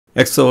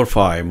X over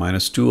 5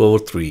 minus 2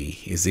 over 3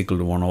 is equal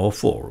to 1 over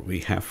 4. We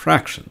have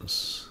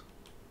fractions.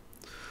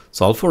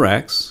 Solve for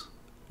x.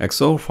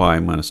 X over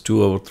 5 minus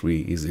 2 over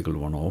 3 is equal to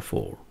 1 over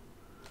 4.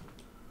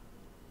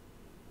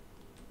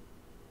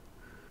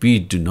 We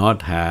do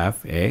not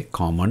have a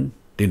common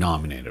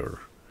denominator.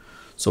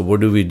 So what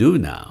do we do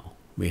now?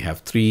 We have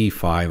 3,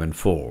 5, and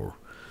 4.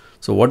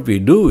 So what we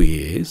do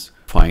is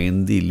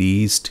find the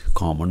least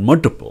common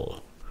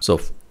multiple. So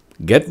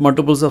get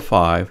multiples of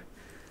 5,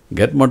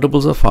 get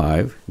multiples of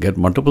 5, get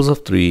multiples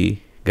of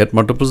 3, get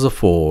multiples of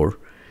 4,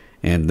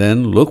 and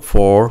then look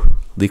for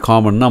the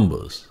common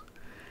numbers.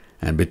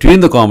 And between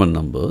the common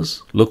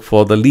numbers, look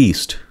for the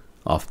least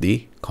of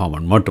the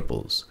common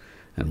multiples.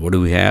 And what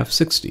do we have?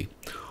 60.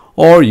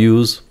 Or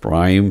use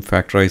prime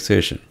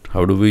factorization.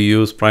 How do we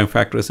use prime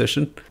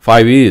factorization?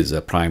 5 is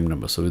a prime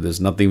number, so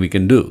there's nothing we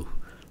can do.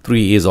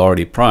 3 is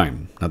already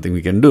prime, nothing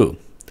we can do.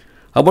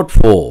 How about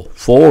 4?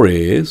 4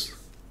 is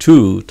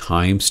 2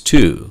 times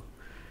 2.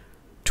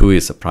 2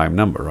 is a prime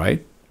number,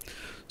 right?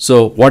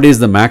 So what is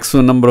the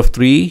maximum number of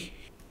 3?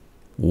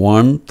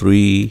 1,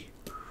 3,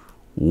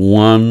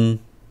 1,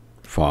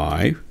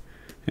 5,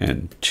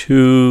 and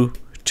 2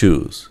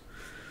 2's.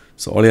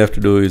 So all you have to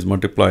do is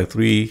multiply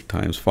 3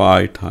 times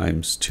 5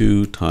 times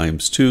 2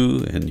 times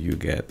 2, and you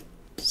get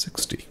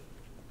 60.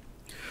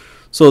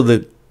 So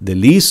the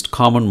least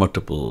common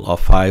multiple of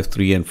 5,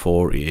 3, and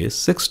 4 is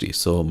 60.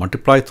 So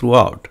multiply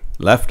throughout,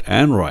 left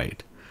and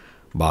right,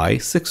 by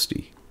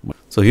 60.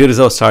 So here is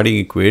our starting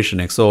equation.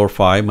 X over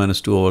 5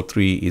 minus 2 over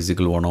 3 is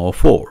equal to 1 over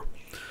 4.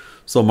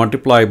 So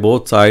multiply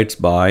both sides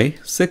by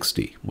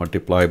 60.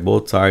 Multiply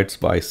both sides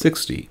by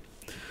 60.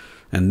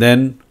 And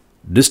then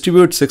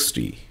distribute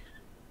 60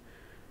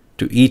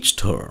 to each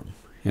term.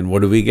 And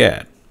what do we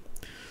get?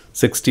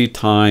 60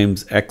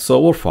 times x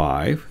over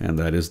 5, and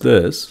that is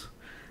this.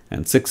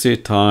 And 60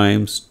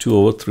 times 2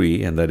 over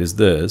 3, and that is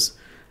this.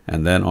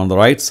 And then on the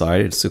right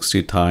side, it's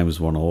 60 times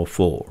 1 over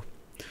 4.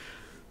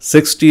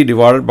 60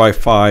 divided by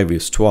 5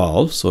 is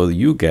 12, so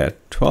you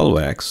get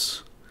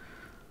 12x.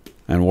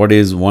 And what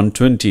is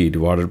 120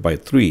 divided by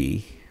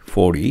 3?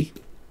 40.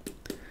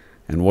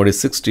 And what is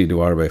 60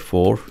 divided by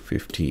 4?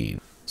 15.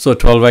 So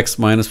 12x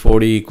minus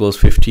 40 equals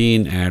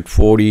 15. Add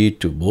 40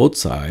 to both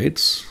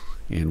sides.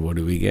 And what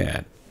do we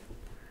get?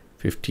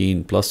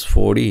 15 plus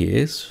 40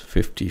 is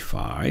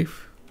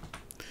 55.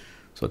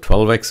 So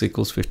 12x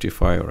equals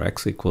 55, or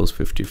x equals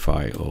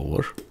 55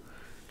 over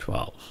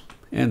 12.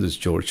 And this is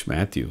George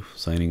Mathew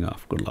signing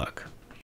off. Good luck.